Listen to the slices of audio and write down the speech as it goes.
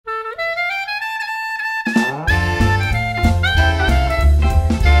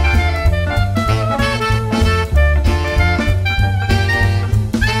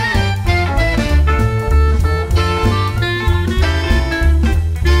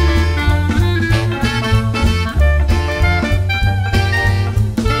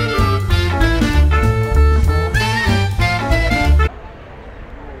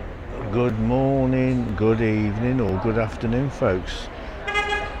good afternoon, folks.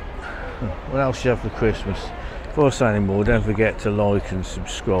 What else do you have for Christmas? Before I say any more, don't forget to like and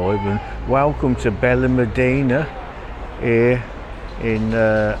subscribe, and welcome to Benalmadena here in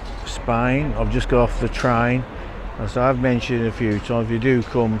Spain. I've just got off the train. As I've mentioned a few times, if you do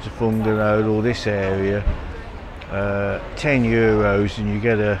come to Funganode or this area, €10 and you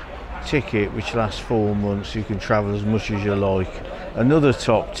get a ticket which lasts 4 months. You can travel as much as you like. Another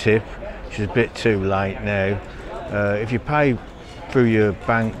top tip, which is a bit too late now, if you pay through your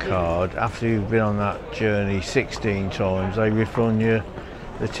bank card after you've been on that journey 16 times, they refund you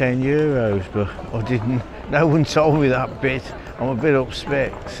the €10. But I didn't, no one told me that bit. I'm a bit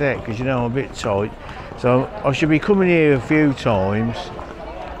upset because you know I'm a bit tight, so I should be coming here a few times,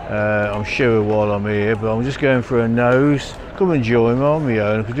 I'm sure, while I'm here, but I'm just going for a nose. Come and join me on my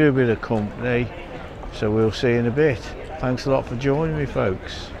own. I could do a bit of company, so we'll see in a bit. Thanks a lot for joining me,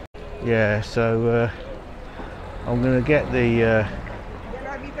 folks. Yeah, so I'm going to get the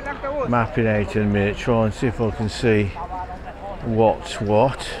mapping out in a minute, try and see if I can see what's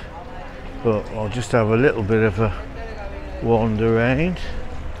what, but I'll just have a little bit of a wander around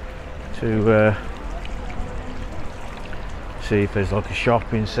to see if there's like a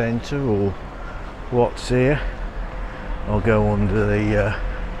shopping centre or what's here. I'll go under the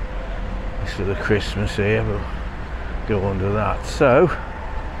this is the Christmas here, but go under that. So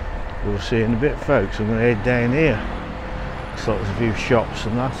we'll see in a bit, folks. I'm going to head down here. Looks like there's a few shops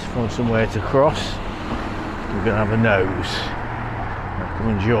and that. Find somewhere to cross. We're going to have a nose. Now come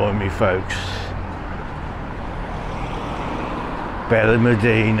and join me, folks.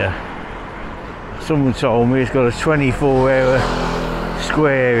 Benalmadena. Someone told me it's got a 24-hour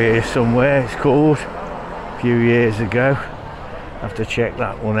square here somewhere, it's called, a few years ago. I have to check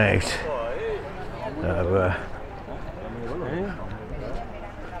that one out. So,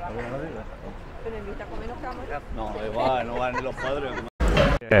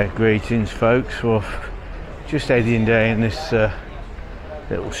 yeah, greetings, folks. Well, just heading down this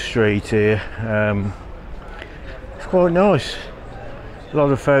little street here. It's quite nice. A lot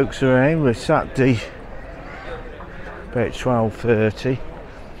of folks around. We're Saturday about 12:30,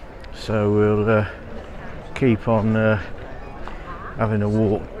 so we'll keep on having a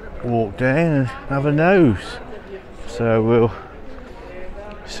walk down and have a nose. So we'll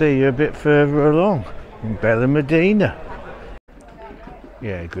see you a bit further along in Benalmadena.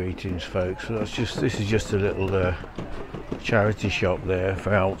 Yeah, greetings, folks. So this is just a little charity shop there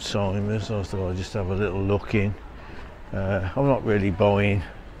for Alzheimer's. I thought I'd just have a little look in. I'm not really buying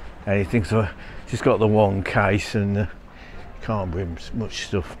anything, so I just got the one case and can't bring much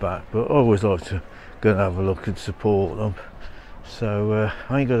stuff back, but I always like to go and have a look and support them. So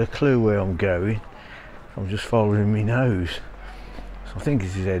I ain't got a clue where I'm going. I'm just following my nose. So I think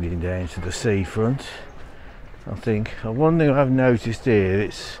this is heading down to the seafront. I think one thing I've noticed here,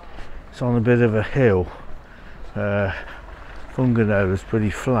 it's on a bit of a hill. Funganode is pretty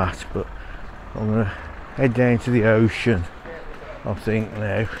flat, but I'm gonna head down to the ocean, I think,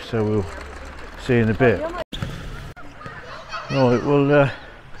 now, so we'll see in a bit. Right, well,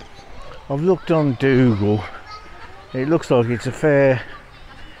 I've looked on Google. It looks like it's a fair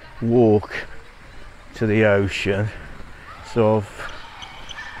walk to the ocean, so I'm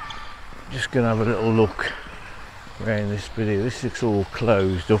just going to have a little look around this bit here. This looks all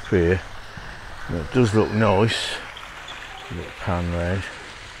closed up here, and it does look nice. A little pan round.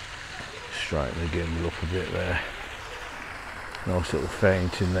 Straighten the gimbal up a bit there. Nice little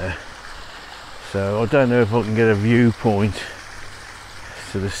fountain there. So I don't know if I can get a viewpoint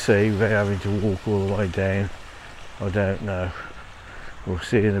to the sea without having to walk all the way down. I don't know. We'll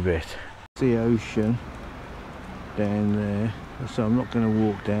see in a bit. The ocean down there. So I'm not going to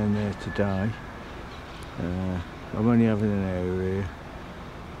walk down there today. I'm only having an hour here.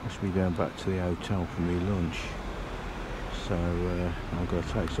 Must be going back to the hotel for my lunch. So I've got to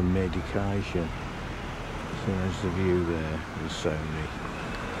take some medication. So there's the view there, the Sony.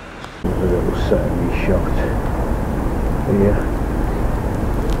 A little Sony shot here.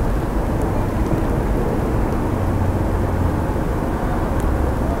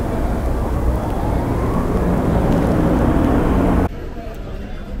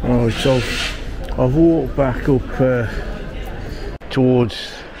 Right, so I've walked back up towards,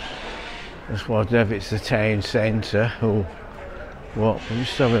 that's what I don't know if it's the town centre or what. I'm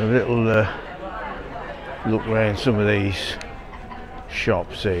just having a little look around some of these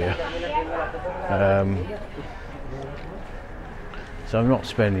shops here. So I'm not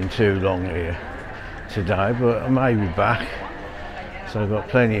spending too long here today, but I may be back. So I've got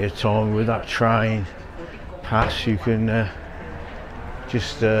plenty of time with that train pass. You can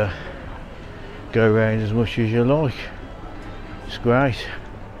just go around as much as you like. It's great.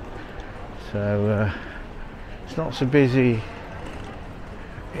 So it's not so busy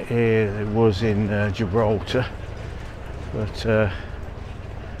here as it was in Gibraltar, but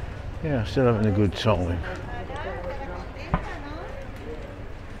yeah, still having a good time.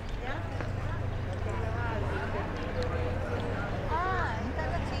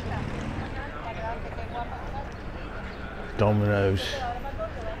 Domino's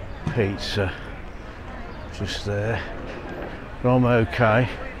pizza just there, but I'm okay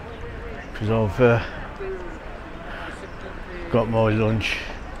because I've got my lunch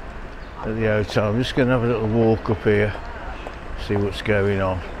at the hotel. I'm just going to have a little walk up here, see what's going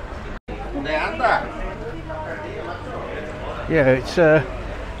on. Yeah, it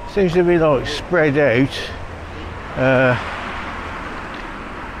seems to be like spread out.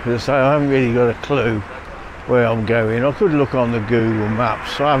 As I say, I haven't really got a clue where I'm going. I could look on the Google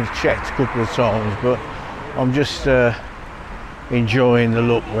Maps. I have checked a couple of times, but I'm just enjoying the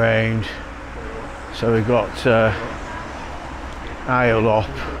look round. So we've got Ale up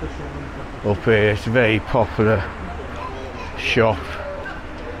here. It's a very popular shop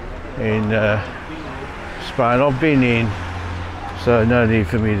in Spain. I've been in, so no need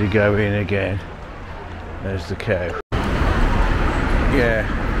for me to go in again. There's the cow. Yeah,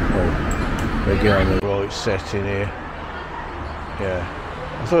 well, we're getting the right setting here. Yeah,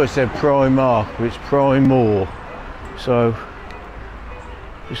 I thought it said Primark, but it's Primor. So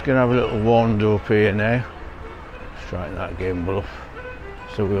just going to have a little wander up here now. Straighten that gimbal up.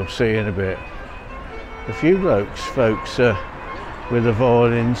 So we'll see in a bit. A few folks with the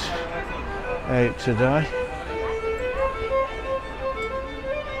violins out today.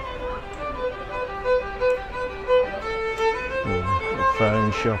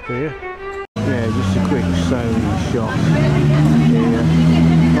 Phone shop here. Yeah, just a quick Sony shop here.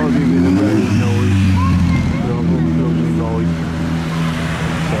 Probably with a road noise, but I've unplugged my light.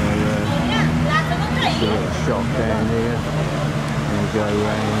 So just a little shop down here, and we go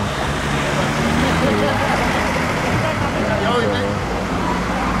round here.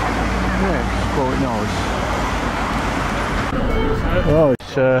 Yeah, it's quite nice. Right,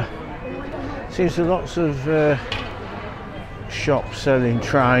 seems to lots of shops selling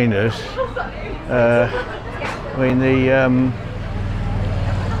trainers. I mean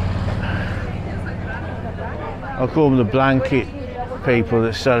I call them the blanket people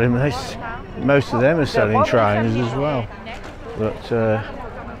that sell them. Most of them are selling trainers as well, but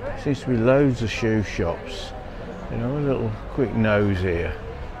seems to be loads of shoe shops. You know, a little quick nose here.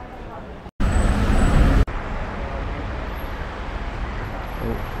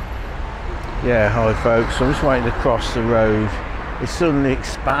 Yeah, hi folks, I'm just waiting to cross the road. It's suddenly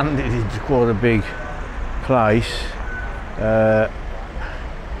expanded into quite a big place. I'm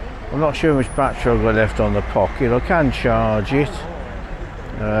not sure how much battery I've got left on the pocket. I can charge it,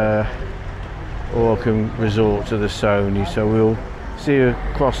 or I can resort to the Sony. So we'll see you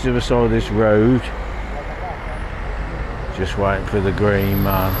across the other side of this road. Just waiting for the green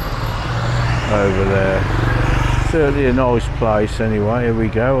man over there. Certainly a nice place anyway. Here we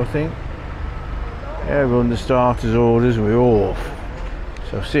go, I think. Yeah, we're under starters orders and we're off.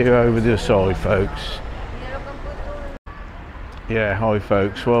 So see you over the other side, folks. Yeah, hi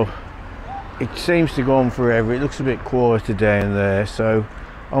folks. Well, it seems to go on forever. It looks a bit quieter down there, so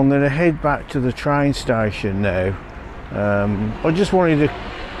I'm going to head back to the train station now. I just wanted to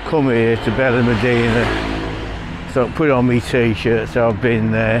come here to Benalmadena, so I'll put on my t-shirt, so I've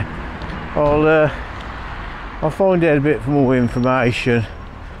been there. I'll find out a bit more information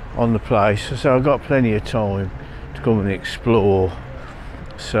on the place, so I've got plenty of time to come and explore.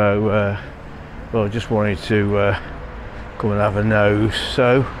 So well, I just wanted to come and have a nose,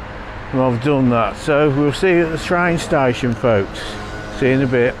 so I've done that. So we'll see you at the train station, folks. See you in a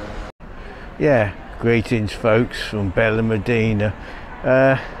bit. Yeah, greetings folks from Benalmadena.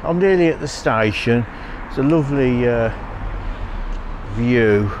 I'm nearly at the station. It's a lovely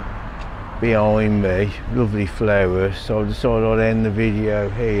view behind me, lovely flowers, so I decided I'd end the video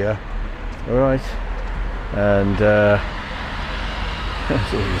here. Alright, and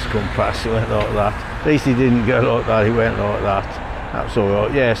so he just come past, it went like that. At least he didn't go like that, he went like that. That's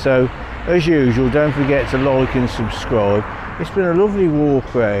alright. Yeah, so as usual, don't forget to like and subscribe. It's been a lovely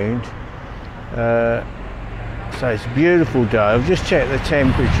walk round. So it's a beautiful day. I've just checked the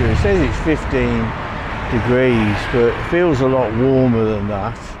temperature. It says it's 15 degrees, but it feels a lot warmer than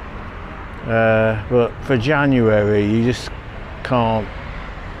that. But for January, you just can't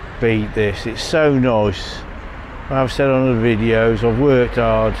beat this. It's so nice. I've said on the videos, I've worked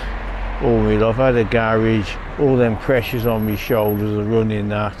hard all my life. I've had a garage, all them pressures on my shoulders are running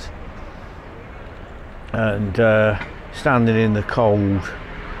that. and standing in the cold,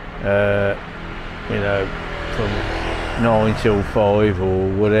 you know, from 9 till 5 or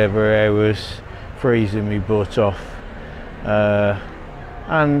whatever hours, freezing me butt off.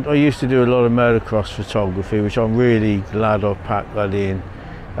 And I used to do a lot of motocross photography, which I'm really glad I packed that in.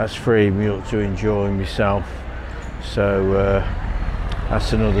 That's freed me up to enjoy myself. So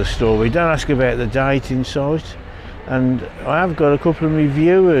that's another story. Don't ask about the dating site. And I have got a couple of my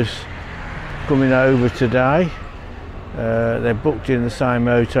viewers coming over today. They're booked in the same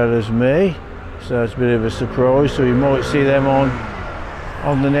hotel as me, so it's a bit of a surprise. So you might see them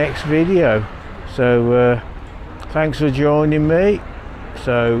on the next video. So thanks for joining me.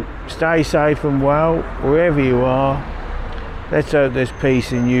 So stay safe and well wherever you are. Let's hope there's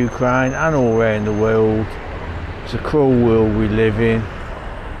peace in Ukraine and all around the world. It's a cruel world we live in,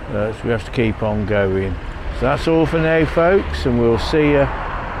 so we have to keep on going. So that's all for now, folks, and we'll see you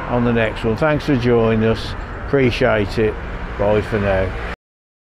on the next one. Thanks for joining us, appreciate it. Bye for now.